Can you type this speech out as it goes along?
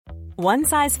One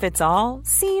size fits all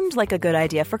seemed like a good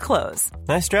idea for clothes.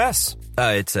 Nice dress.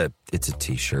 It's a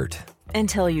t-shirt.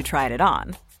 Until you tried it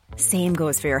on. Same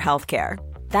goes for your healthcare.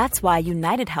 That's why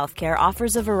United Healthcare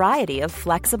offers a variety of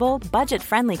flexible,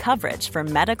 budget-friendly coverage for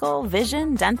medical,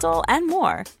 vision, dental, and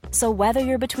more. So whether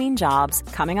you're between jobs,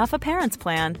 coming off a parent's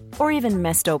plan, or even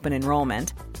missed open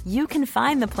enrollment, you can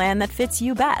find the plan that fits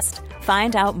you best.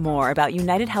 Find out more about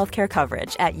United Healthcare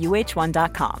coverage at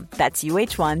uh1.com. That's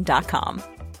uh1.com.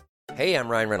 Hey, I'm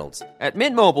Ryan Reynolds. At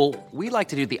Mint Mobile, we like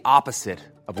to do the opposite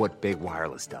of what Big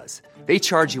Wireless does. They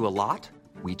charge you a lot,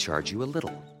 we charge you a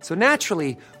little. So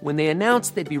naturally, when they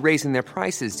announced they'd be raising their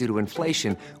prices due to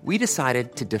inflation, we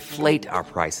decided to deflate our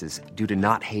prices due to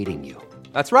not hating you.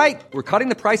 That's right. We're cutting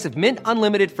the price of Mint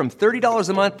Unlimited from $30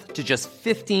 a month to just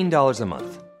 $15 a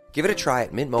month. Give it a try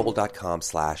at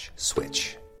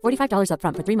mintmobile.com/switch. $45 up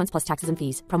front for 3 months plus taxes and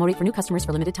fees. Promo rate for new customers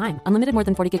for limited time. Unlimited more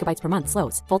than 40 gigabytes per month.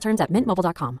 Slows full terms at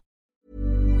mintmobile.com.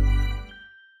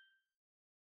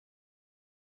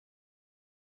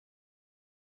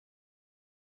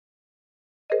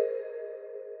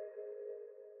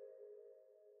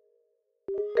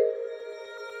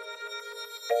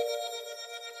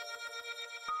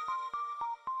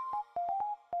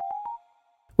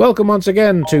 Welcome once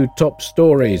again to Top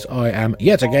Stories. I am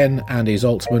yet again Andy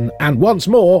Zaltzman, and once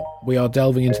more we are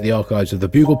delving into the archives of the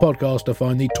Bugle podcast to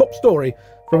find the top story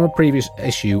from a previous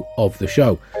issue of the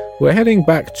show. We're heading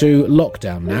back to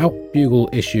lockdown now. Bugle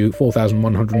issue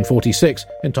 4146,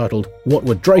 entitled What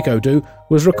Would Draco Do?,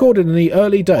 was recorded in the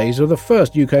early days of the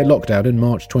first UK lockdown in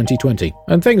March 2020,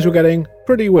 and things were getting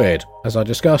pretty weird, as I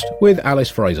discussed with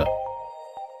Alice Fraser.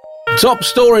 Top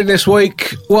story this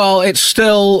week, well, it's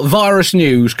still virus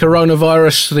news.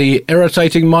 Coronavirus, the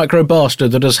irritating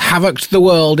micro-bastard that has havocked the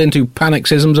world into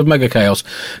paroxysms of mega-chaos,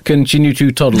 continue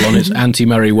to toddle on its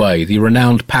anti-merry way. The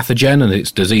renowned pathogen and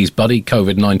its disease buddy,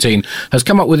 COVID-19, has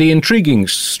come up with the intriguing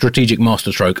strategic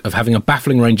masterstroke of having a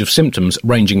baffling range of symptoms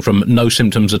ranging from no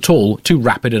symptoms at all to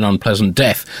rapid and unpleasant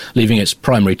death, leaving its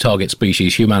primary target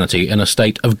species, humanity, in a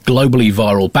state of globally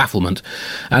viral bafflement,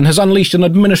 and has unleashed an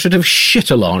administrative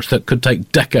shit-a-lanche that could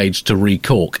take decades to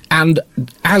recork. And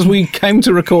as we came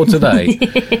to record today,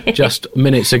 just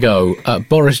minutes ago,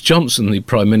 Boris Johnson, the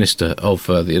Prime Minister of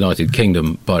the United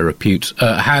Kingdom by repute,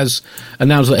 has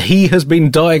announced that he has been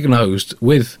diagnosed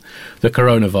with the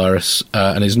coronavirus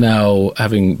and is now,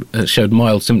 having showed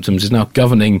mild symptoms, is now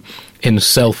governing in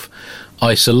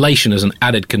self-isolation as an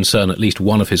added concern. At least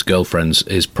one of his girlfriends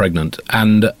is pregnant.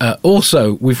 And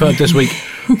also, we've heard this week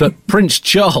that Prince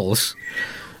Charles,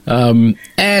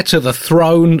 heir to the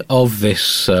throne of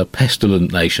this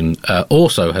pestilent nation,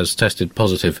 also has tested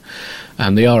positive.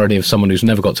 And the irony of someone who's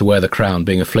never got to wear the crown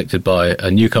being afflicted by a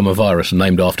newcomer virus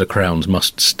named after crowns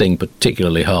must sting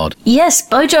particularly hard. Yes,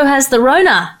 Bojo has the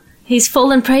Rona. He's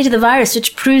fallen prey to the virus,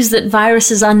 which proves that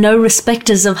viruses are no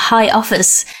respecters of high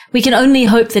office. We can only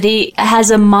hope that he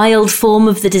has a mild form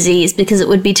of the disease, because it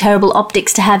would be terrible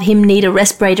optics to have him need a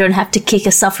respirator and have to kick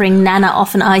a suffering Nana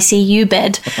off an ICU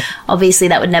bed. Obviously,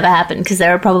 that would never happen, because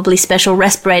there are probably special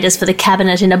respirators for the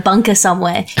cabinet in a bunker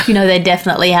somewhere. You know they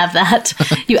definitely have that.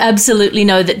 You absolutely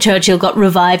know that Churchill got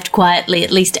revived quietly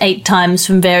at least 8 times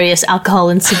from various alcohol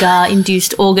and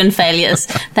cigar-induced organ failures.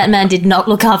 That man did not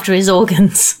look after his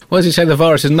organs. Well, as you say, the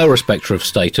virus is no respecter of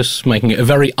status, making it a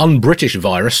very un-British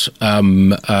virus,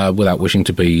 without wishing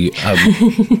to be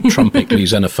trumpically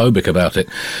xenophobic about it.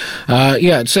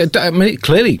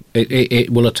 Clearly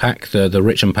it will attack the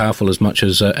rich and powerful as much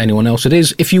as anyone else. It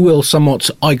is, if you will,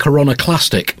 somewhat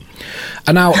iconoclastic.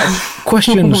 And now,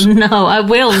 questions... Oh, no, I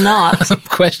will not.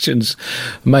 Questions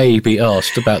may be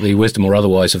asked about the wisdom or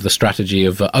otherwise of the strategy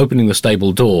of opening the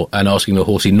stable door and asking the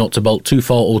horsey not to bolt too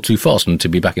far or too fast and to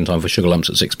be back in time for sugar lumps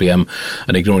at 6 p.m,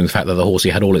 and ignoring the fact that the horsey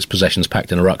had all its possessions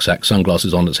packed in a rucksack,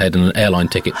 sunglasses on its head and an airline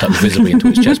ticket tucked visibly into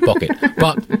its chest pocket.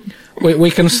 But we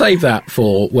can save that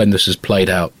for when this is played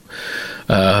out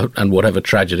and whatever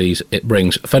tragedies it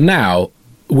brings. For now,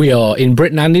 we are in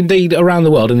Britain and indeed around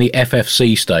the world in the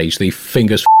FFC stage, the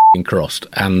fingers crossed,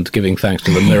 and giving thanks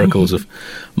to the miracles of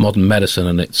modern medicine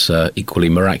and its equally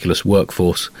miraculous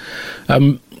workforce.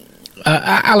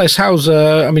 Alice, how's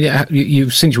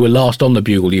you since you were last on the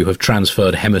Bugle, you have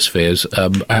transferred hemispheres.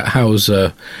 How's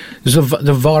is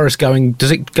the virus going?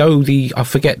 Does it go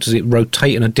does it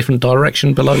rotate in a different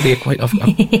direction below the equator?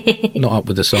 I'm not up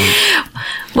with the science.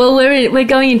 Well, we're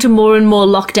going into more and more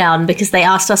lockdown because they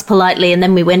asked us politely, and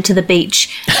then we went to the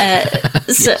beach.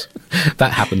 Yes,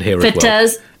 that happened here as well.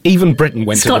 Even Britain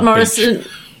went Scott to the Morrison, beach.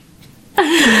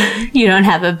 You don't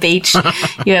have a beach.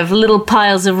 You have little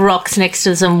piles of rocks next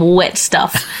to some wet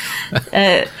stuff.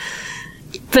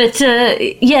 But,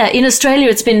 in Australia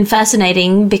it's been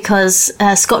fascinating because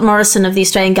Scott Morrison of the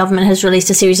Australian government has released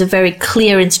a series of very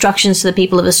clear instructions to the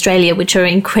people of Australia, which are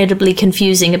incredibly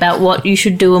confusing about what you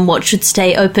should do and what should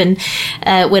stay open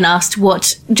when asked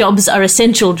what jobs are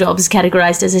essential jobs,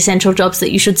 categorised as essential jobs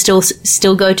that you should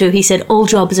still go to. He said all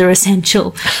jobs are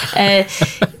essential.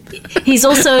 He's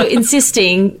also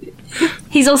insisting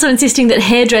that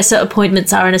hairdresser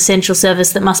appointments are an essential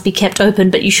service that must be kept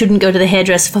open, but you shouldn't go to the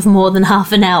hairdresser for more than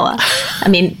half an hour. I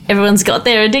mean, everyone's got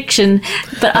their addiction,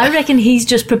 but I reckon he's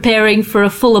just preparing for a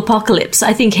full apocalypse.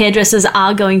 I think hairdressers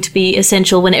are going to be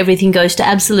essential when everything goes to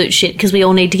absolute shit, because we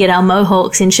all need to get our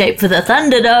mohawks in shape for the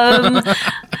Thunderdome.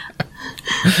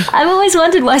 I've always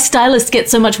wondered why stylists get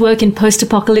so much work in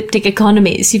post-apocalyptic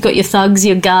economies. You've got your thugs,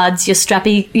 your guards, your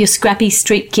scrappy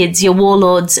street kids, your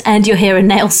warlords, and your hair and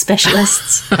nail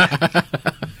specialists. I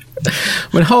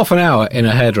mean, half an hour in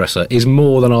a hairdresser is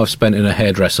more than I've spent in a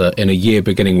hairdresser in a year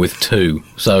beginning with 2.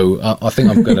 So I think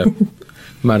I'm going to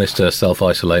manage to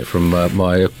self-isolate from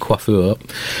my coiffure.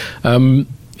 In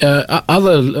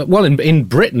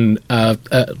Britain,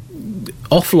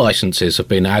 off licences have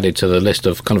been added to the list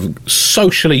of kind of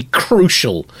socially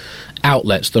crucial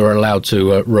outlets that are allowed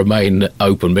to remain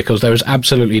open, because there is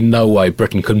absolutely no way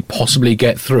Britain can possibly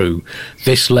get through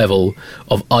this level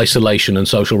of isolation and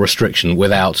social restriction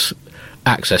without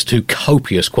access to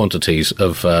copious quantities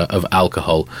of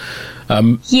alcohol.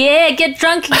 Get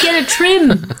drunk and get a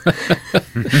trim.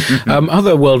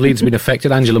 Other world leaders have been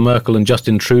affected. Angela Merkel and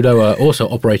Justin Trudeau are also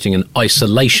operating in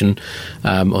isolation,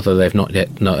 although they've not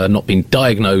yet not been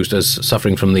diagnosed as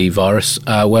suffering from the virus,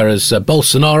 whereas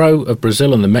Bolsonaro of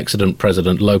Brazil and the Mexican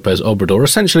president Lopez Obrador are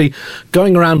essentially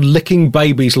going around licking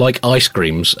babies like ice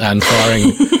creams and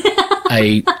firing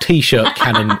a T-shirt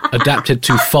cannon adapted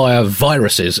to fire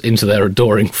viruses into their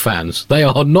adoring fans. They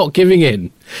are not giving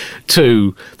in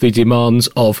to the demands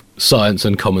of science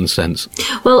and common sense.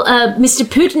 Well, Mr.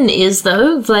 Putin is,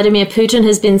 though. Vladimir Putin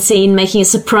has been seen making a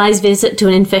surprise visit to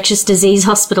an infectious disease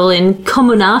hospital in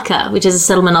Kommunarka, which is a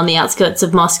settlement on the outskirts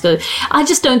of Moscow. I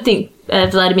just don't think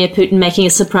Vladimir Putin making a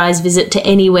surprise visit to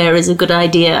anywhere is a good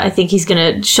idea. I think he's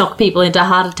going to shock people into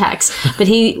heart attacks. But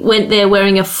he went there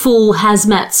wearing a full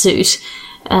hazmat suit,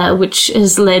 which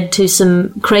has led to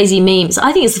some crazy memes.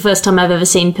 I think it's the first time I've ever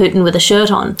seen Putin with a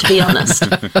shirt on, to be honest.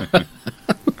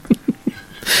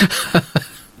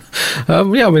 I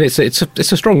mean,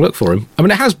 it's a strong look for him. I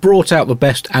mean, it has brought out the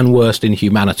best and worst in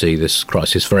humanity, this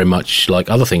crisis, very much like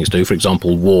other things do, for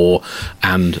example, war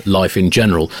and life in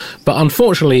general. But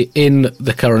unfortunately, in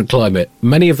the current climate,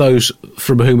 many of those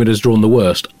from whom it has drawn the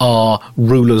worst are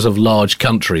rulers of large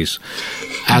countries.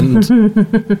 And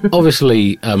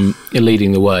obviously,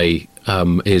 leading the way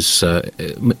is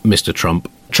Mr.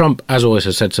 Trump. Trump, as always,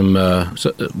 has said some,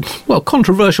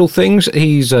 controversial things.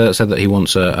 He's said that he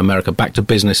wants America back to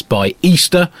business by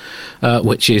Easter,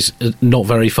 which is not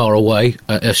very far away,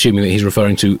 assuming that he's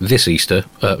referring to this Easter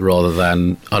rather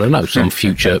than, I don't know, some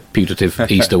future putative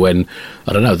Easter when,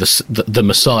 I don't know, the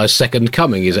Messiah's second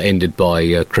coming is ended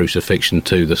by crucifixion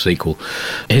to the sequel.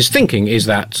 His thinking is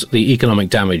that the economic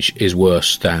damage is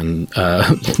worse than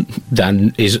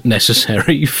is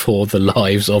necessary for the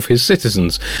lives of his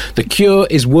citizens. The cure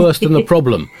is worse than the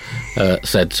problem,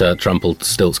 said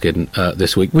Trumpelstiltskin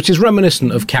this week, which is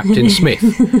reminiscent of Captain Smith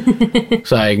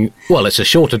saying, well, it's a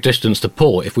shorter distance to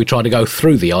port if we try to go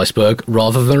through the iceberg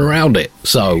rather than around it,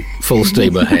 so full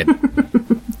steam ahead.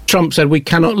 Trump said we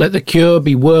cannot let the cure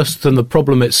be worse than the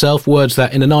problem itself, words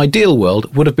that in an ideal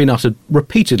world would have been uttered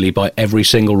repeatedly by every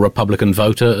single Republican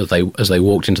voter as they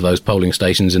walked into those polling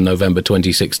stations in November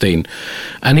 2016.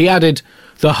 And he added,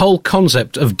 the whole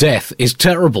concept of death is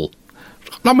terrible.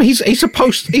 I mean, he's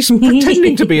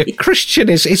pretending to be a Christian.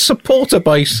 His supporter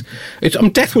base,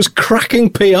 death was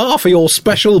cracking PR for your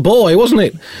special boy, wasn't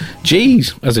it?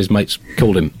 Jeez, as his mates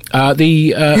called him.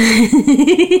 The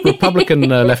Republican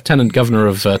Lieutenant Governor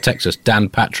of Texas, Dan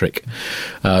Patrick,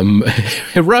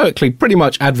 heroically pretty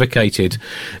much advocated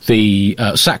the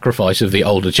sacrifice of the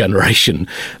older generation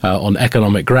on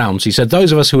economic grounds. He said,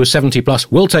 those of us who are 70 plus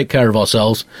will take care of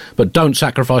ourselves, but don't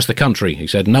sacrifice the country. He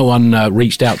said, no one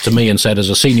reached out to me and said,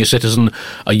 as a senior citizen,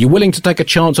 are you willing to take a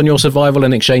chance on your survival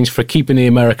in exchange for keeping the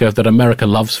America that America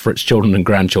loves for its children and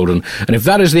grandchildren? And if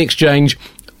that is the exchange,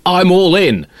 I'm all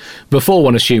in, before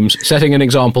one assumes setting an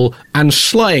example and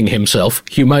slaying himself,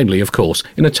 humanely of course,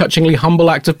 in a touchingly humble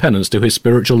act of penance to his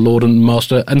spiritual lord and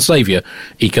master and saviour,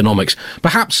 economics.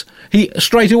 Perhaps he,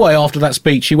 straight away after that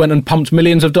speech, he went and pumped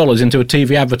millions of dollars into a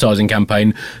TV advertising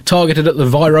campaign targeted at the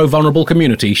viro-vulnerable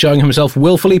community, showing himself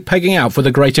willfully pegging out for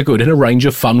the greater good in a range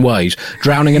of fun ways,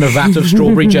 drowning in a vat of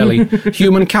strawberry jelly,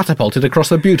 human catapulted across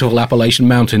the beautiful Appalachian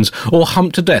Mountains, or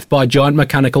humped to death by giant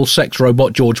mechanical sex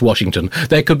robot George Washington.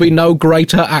 There could be no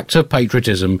greater act of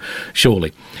patriotism,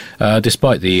 surely.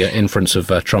 Despite the inference of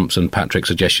Trump's and Patrick's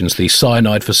suggestions, the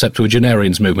cyanide for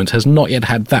septuagenarians movement has not yet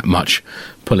had that much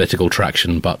political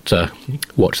traction, but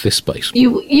watch this space.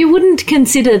 You wouldn't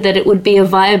consider that it would be a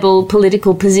viable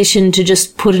political position to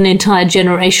just put an entire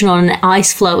generation on an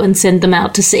ice floe and send them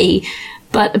out to sea,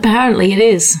 but apparently it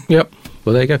is. Yep.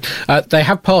 Well, there you go. They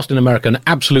have passed in America an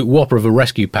absolute whopper of a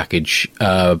rescue package,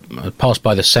 passed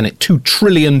by the Senate, $2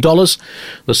 trillion.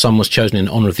 The sum was chosen in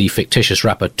honour of the fictitious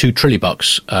rapper $2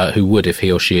 Trillibucks, who would, if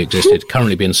he or she existed,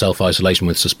 currently be in self-isolation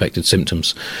with suspected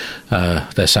symptoms.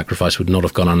 Their sacrifice would not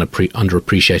have gone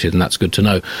underappreciated, and that's good to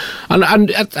know. And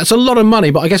that's a lot of money,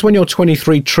 but I guess when you're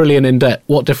 23 trillion in debt,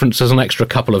 what difference does an extra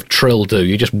couple of trill do?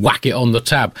 You just whack it on the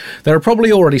tab. There are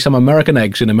probably already some American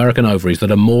eggs in American ovaries that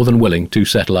are more than willing to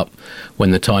settle up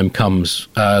when the time comes.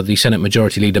 The Senate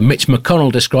Majority Leader Mitch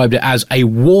McConnell described it as a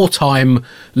wartime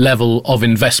level of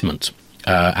investment.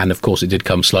 And of course it did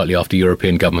come slightly after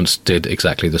European governments did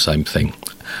exactly the same thing.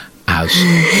 As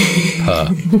per.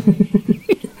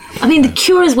 I mean, the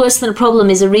cure is worse than a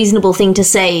problem is a reasonable thing to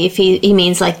say if he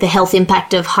means like the health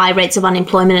impact of high rates of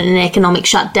unemployment and an economic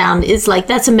shutdown is like,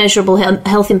 that's a measurable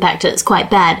health impact and it's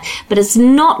quite bad. But it's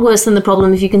not worse than the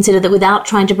problem if you consider that without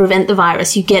trying to prevent the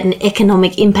virus, you get an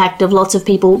economic impact of lots of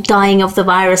people dying of the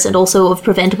virus and also of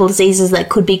preventable diseases that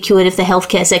could be cured if the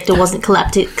healthcare sector wasn't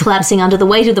collapsing under the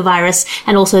weight of the virus,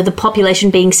 and also the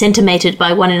population being centimated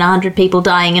by 1 in 100 people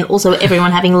dying, and also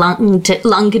everyone having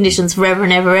lung conditions forever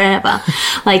and ever and ever.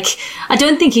 Like, I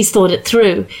don't think he's thought it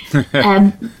through.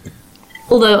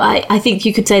 Although I think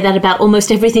you could say that about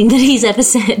almost everything that he's ever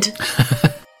said.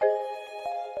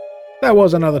 That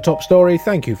was another top story.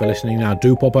 Thank you for listening. Now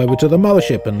do pop over to the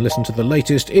mothership and listen to the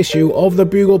latest issue of the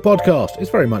Bugle podcast. It's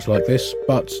very much like this,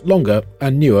 but longer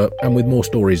and newer and with more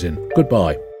stories in.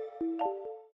 Goodbye.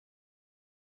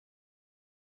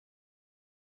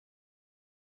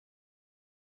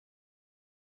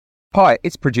 Hi,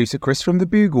 it's producer Chris from The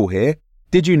Bugle here.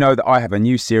 Did you know that I have a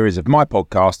new series of my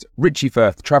podcast, Richie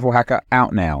Firth Travel Hacker,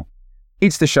 out now?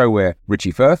 It's the show where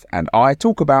Richie Firth and I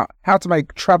talk about how to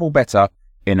make travel better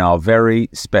in our very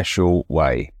special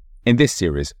way. In this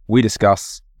series, we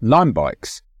discuss Lime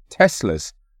bikes,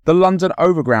 Teslas, the London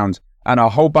Overground, and a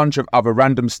whole bunch of other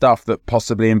random stuff that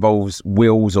possibly involves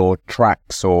wheels or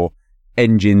tracks or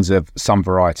engines of some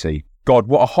variety. God,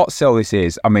 what a hot sell this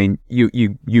is. I mean,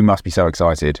 you must be so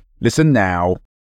excited. Listen now.